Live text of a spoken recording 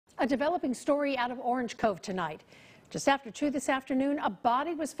A developing story out of Orange Cove tonight. Just after 2 this afternoon, a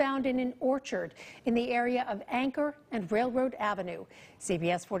body was found in an orchard in the area of Anchor and Railroad Avenue.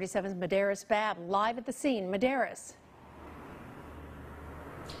 CBS 47's Medeiros Babb live at the scene. Medeiros.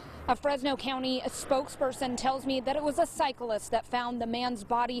 A Fresno County spokesperson tells me that it was a cyclist that found the man's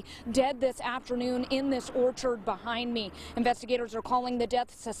body dead this afternoon in this orchard behind me. Investigators are calling the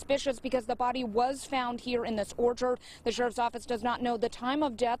death suspicious because the body was found here in this orchard. The sheriff's office does not know the time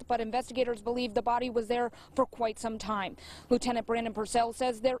of death, but investigators believe the body was there for quite some time. Lieutenant Brandon Purcell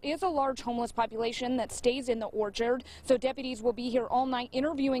says there is a large homeless population that stays in the orchard, so deputies will be here all night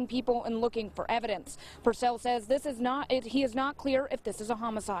interviewing people and looking for evidence. Purcell says he is not clear if this is a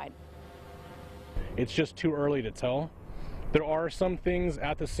homicide. It's just too early to tell. There are some things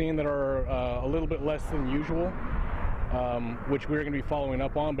at the scene that are a little bit less than usual, which we're going to be following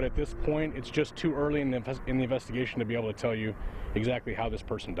up on, but at this point it's just too early in the investigation to be able to tell you exactly how this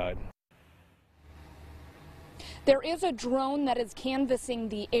person died. There is a drone that is canvassing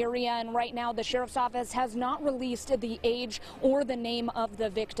the area, and right now the sheriff's office has not released the age or the name of the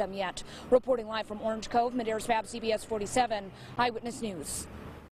victim yet. Reporting live from Orange Cove, Medeiros Babb, CBS 47 Eyewitness News.